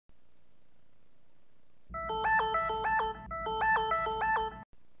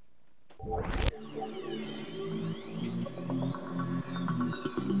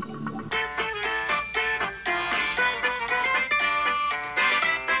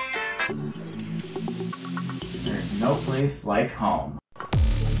There's no place like home.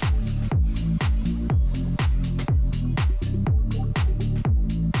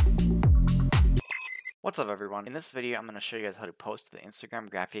 What's up everyone? In this video I'm going to show you guys how to post the Instagram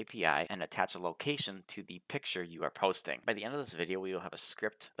Graph API and attach a location to the picture you are posting. By the end of this video we will have a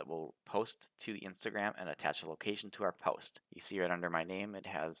script that will post to the Instagram and attach a location to our post. You see right under my name it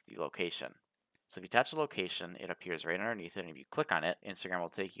has the location. So if you attach a location, it appears right underneath it, and if you click on it, Instagram will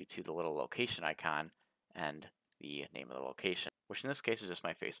take you to the little location icon and the name of the location, which in this case is just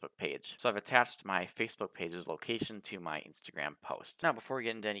my Facebook page. So I've attached my Facebook page's location to my Instagram post. Now before we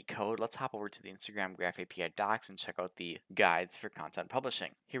get into any code, let's hop over to the Instagram Graph API docs and check out the guides for content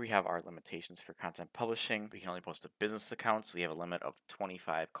publishing. Here we have our limitations for content publishing. We can only post to business accounts. We have a limit of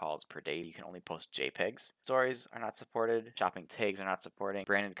 25 calls per day. You can only post JPEGs. Stories are not supported. Shopping tags are not supported.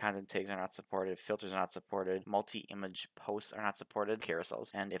 Branded content tags are not supported. Filters are not supported. Multi-image posts are not supported.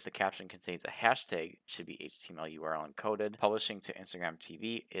 Carousels. And if the caption contains a hashtag, it should be HTML URL encoded. Publishing to Instagram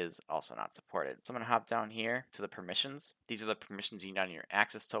TV is also not supported. So I'm going to hop down here to the permissions. These are the permissions you need on your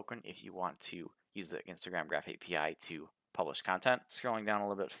access token if you want to use the Instagram Graph API to publish content. Scrolling down a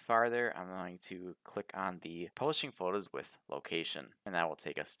little bit farther, I'm going to click on the publishing photos with location, and that will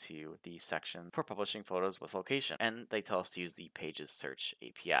take us to the section for publishing photos with location, and they tell us to use the pages search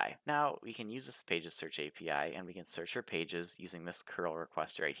API. Now we can use this pages search API and we can search for pages using this curl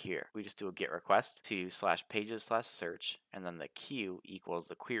request right here. We just do a get request to /pages/search, and then the Q equals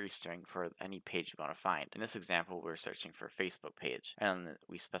the query string for any page we want to find. In this example we're searching for Facebook page, and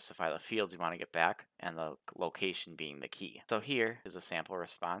we specify the fields we want to get back and the location being the key. So here is a sample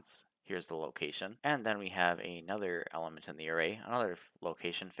response. Here's the location, and then we have another element in the array, another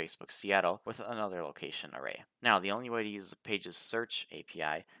location, Facebook Seattle, with another location array. Now the only way to use the pages search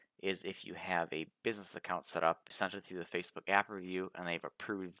API is if you have a business account set up, sent it through the Facebook app review, and they've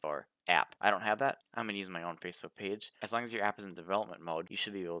approved your app. I don't have that. I'm going to use my own Facebook page. As long as your app is in development mode, you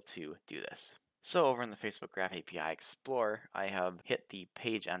should be able to do this. So over in the Facebook Graph API Explorer, I have hit the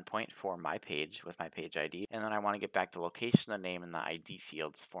page endpoint for my page with my page ID, and then I want to get back the location, the name, and the ID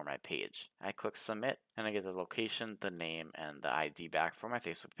fields for my page. I click submit, and I get the location, the name, and the ID back for my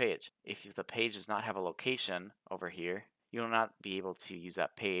Facebook page. If the page does not have a location over here, you will not be able to use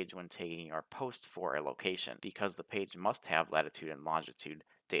that page when taking your post for a location, because the page must have latitude and longitude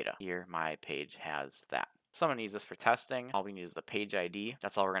data. Here, my page has that. So I'm going to use this for testing. All we need is the page ID.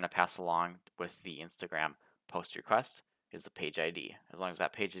 That's all we're going to pass along with the Instagram post request is the page ID. As long as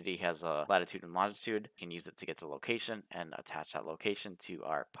that page ID has a latitude and longitude, we can use it to get to the location and attach that location to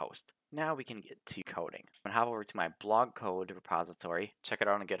our post. Now we can get to coding. I'm going to hop over to my blog code repository. Check it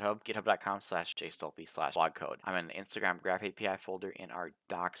out on GitHub, github.com/jstolpe/blog code. I'm in the Instagram Graph API folder in our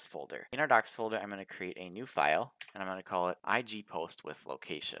docs folder. In our docs folder, I'm going to create a new file, and I'm going to call it IG post with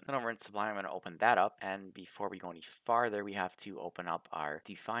location. Then over in Sublime, I'm going to open that up, and before we go any farther, we have to open up our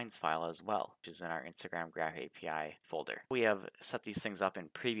defines file as well, which is in our Instagram Graph API folder. We have set these things up in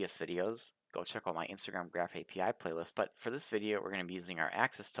previous videos. Go check out my Instagram Graph API playlist, but for this video we're going to be using our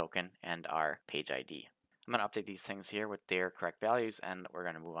access token and our page ID. I'm going to update these things here with their correct values, and we're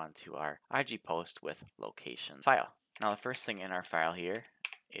going to move on to our IG post with location file. Now the first thing in our file here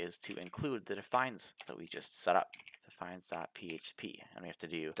is to include the defines that we just set up. Defines.php, and we have to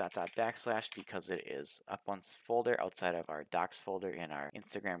do .. because it is up one folder outside of our docs folder in our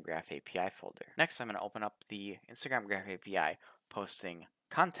Instagram Graph API folder. Next I'm going to open up the Instagram Graph API posting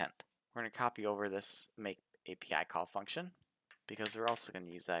content. We're going to copy over this make API call function because we're also going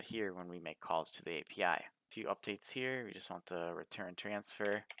to use that here when we make calls to the API. A few updates here. We just want the return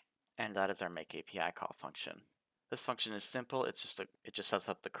transfer, and that is our make API call function. This function is simple. It just sets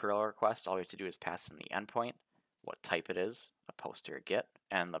up the curl request. All we have to do is pass in the endpoint, what type it is, a post or a get,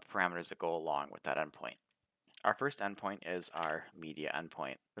 and the parameters that go along with that endpoint. Our first endpoint is our media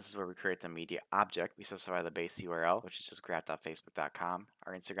endpoint. This is where we create the media object. We specify the base URL, which is just graph.facebook.com,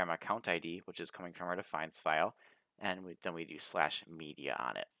 our Instagram account ID, which is coming from our defines file, and then we do /media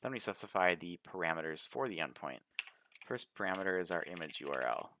on it. Then we specify the parameters for the endpoint. First parameter is our image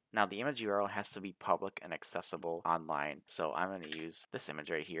URL. Now the image URL has to be public and accessible online, so I'm going to use this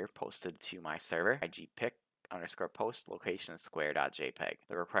image right here posted to my server, igpic_post location square.jpg.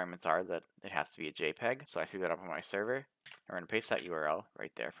 The requirements are that it has to be a JPEG, so I threw that up on my server, and we're going to paste that URL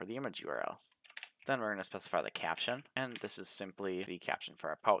right there for the image URL. Then we're going to specify the caption, and this is simply the caption for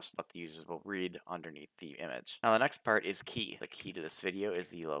our post, what the users will read underneath the image. Now the next part is key. The key to this video is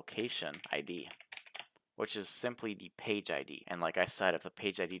the location ID, which is simply the page ID. And like I said, if the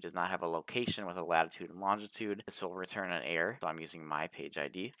page ID does not have a location with a latitude and longitude, this will return an error. So I'm using my page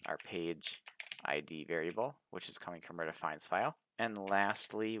ID, our page ID variable, which is coming from our defines file. And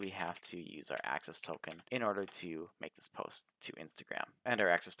lastly, we have to use our access token in order to make this post to Instagram. And our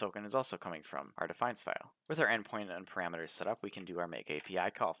access token is also coming from our defines file. With our endpoint and parameters set up, we can do our make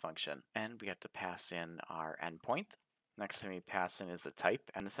API call function. And we have to pass in our endpoint. Next thing we pass in is the type,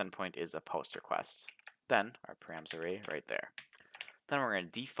 and this endpoint is a post request. Then our params array right there. Then we're going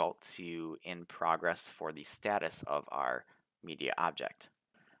to default to in progress for the status of our media object.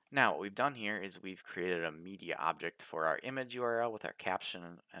 Now, what we've done here is we've created a media object for our image URL with our caption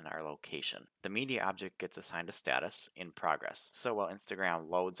and our location. The media object gets assigned a status in progress. So while Instagram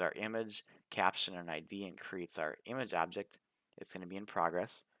loads our image, caption, and ID and creates our image object, it's going to be in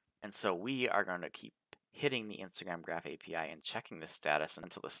progress. And so we are going to keep hitting the Instagram Graph API and checking the status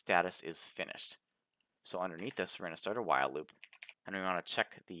until the status is finished. So underneath this, we're going to start a while loop, and we want to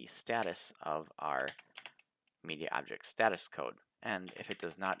check the status of our media object status code. And if it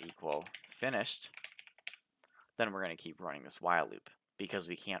does not equal finished, then we're going to keep running this while loop because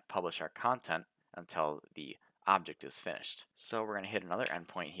we can't publish our content until the object is finished. So we're going to hit another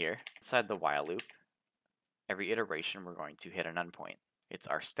endpoint here. Inside the while loop, every iteration we're going to hit an endpoint. It's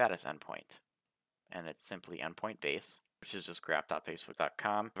our status endpoint, and it's simply endpoint base, which is just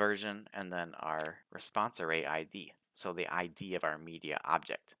graph.facebook.com version, and then our response array ID. So the ID of our media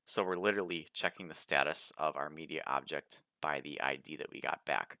object. So we're literally checking the status of our media object by the ID that we got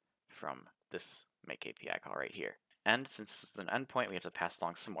back from this make API call right here. And since this is an endpoint, we have to pass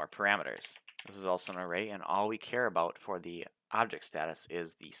along some more parameters. This is also an array, and all we care about for the object status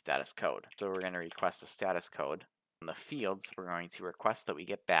is the status code. So we're going to request a status code. In the fields, we're going to request that we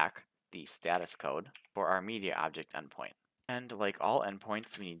get back the status code for our media object endpoint. And like all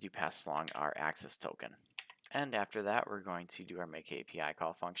endpoints, we need to pass along our access token. And after that, we're going to do our make API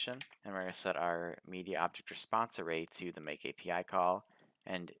call function, and we're going to set our media object response array to the make API call.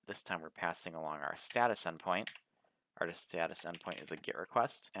 And this time we're passing along our status endpoint. Our status endpoint is a GET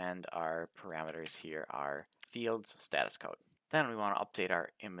request, and our parameters here are fields status code. Then we want to update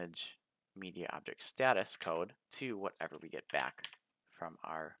our image media object status code to whatever we get back from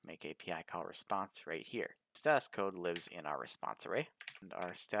our make API call response right here. Status code lives in our response array and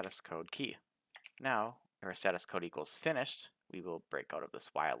our status code key. Now, if our status code equals finished, we will break out of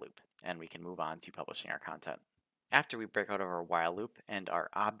this while loop, and we can move on to publishing our content. After we break out of our while loop and our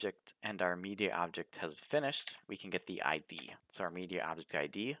object and our media object has finished, we can get the ID. So our media object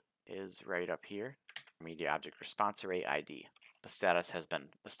ID is right up here, media object response array ID. The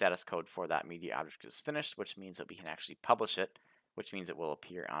status code for that media object is finished, which means that we can actually publish it, which means it will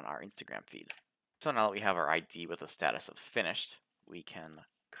appear on our Instagram feed. So now that we have our ID with a status of finished, we can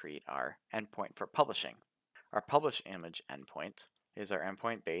create our endpoint for publishing. Our publish image endpoint is our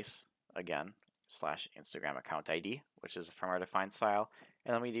endpoint base, again, /Instagram account ID, which is from our defines file,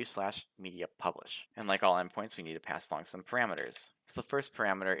 and then we do /media publish. And like all endpoints, we need to pass along some parameters. So the first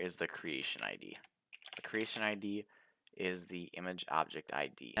parameter is the creation ID. The creation ID is the image object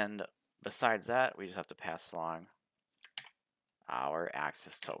ID. And besides that, we just have to pass along our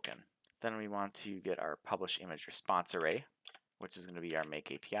access token. Then we want to get our publish image response array, which is going to be our make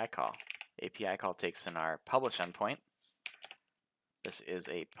API call. API call takes in our publish endpoint. This is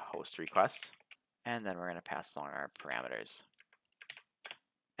a post request, and then we're going to pass along our parameters.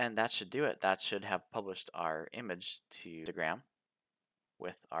 And that should do it. That should have published our image to Instagram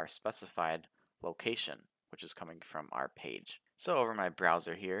with our specified location, which is coming from our page. So over my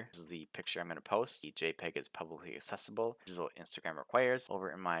browser here, this is the picture I'm going to post. The JPEG is publicly accessible, which is what Instagram requires.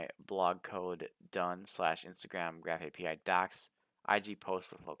 Over in my blog code done /Instagram Graph API docs, IG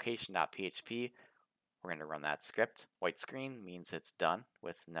post with location.php, we're going to run that script. White screen means it's done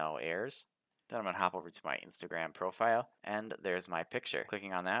with no errors. Then I'm going to hop over to my Instagram profile, and there's my picture.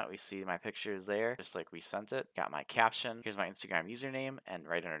 Clicking on that, we see my picture is there, just like we sent it. Got my caption. Here's my Instagram username, and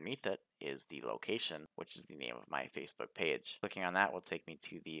right underneath it is the location, which is the name of my Facebook page. Clicking on that will take me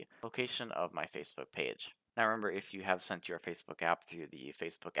to the location of my Facebook page. Now remember, if you have sent your Facebook app through the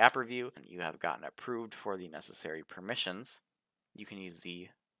Facebook app review, and you have gotten approved for the necessary permissions, you can use the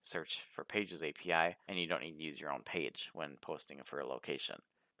search for pages API, and you don't need to use your own page when posting for a location.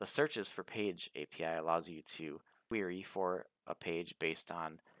 The searches for page API allows you to query for a page based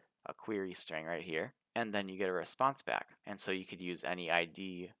on a query string right here, and then you get a response back. And so you could use any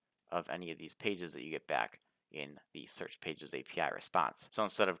ID of any of these pages that you get back in the search pages API response. So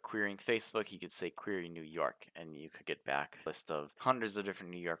instead of querying Facebook, you could say query New York, and you could get back a list of hundreds of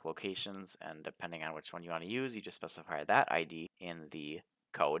different New York locations, and depending on which one you want to use, you just specify that ID in the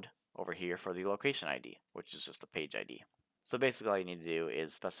code over here for the location ID, which is just the page ID. So basically all you need to do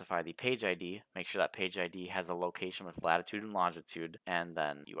is specify the page ID, make sure that page ID has a location with latitude and longitude, and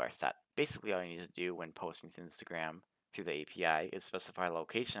then you are set. Basically all you need to do when posting to Instagram through the API is specify a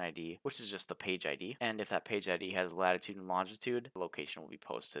location ID, which is just the page ID. And if that page ID has latitude and longitude, the location will be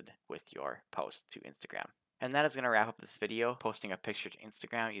posted with your post to Instagram. And that is going to wrap up this video, posting a picture to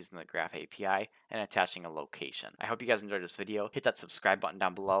Instagram using the Graph API and attaching a location. I hope you guys enjoyed this video. Hit that subscribe button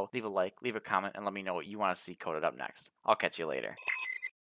down below, leave a like, leave a comment, and let me know what you want to see coded up next. I'll catch you later.